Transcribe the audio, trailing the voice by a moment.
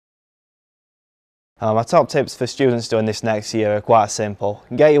My top tips for students doing this next year are quite simple.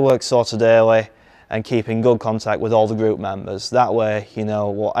 Get your work sorted early and keep in good contact with all the group members. That way you know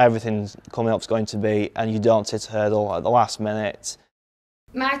what everything's coming up is going to be and you don't hit a hurdle at the last minute.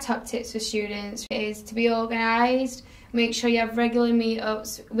 My top tips for students is to be organised, make sure you have regular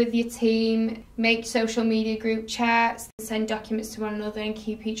meetups with your team, make social media group chats, send documents to one another and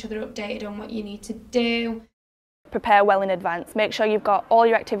keep each other updated on what you need to do. Prepare well in advance, make sure you've got all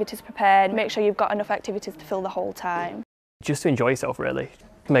your activities prepared, make sure you've got enough activities to fill the whole time. Just to enjoy yourself really,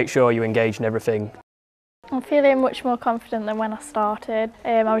 make sure you engage in everything. I'm feeling much more confident than when I started.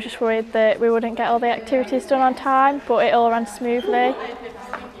 I was just worried that we wouldn't get all the activities done on time, but it all ran smoothly.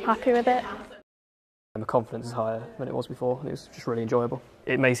 Happy with it. My confidence is higher than it was before, it was just really enjoyable.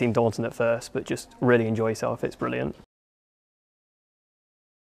 It may seem daunting at first, but just really enjoy yourself, it's brilliant.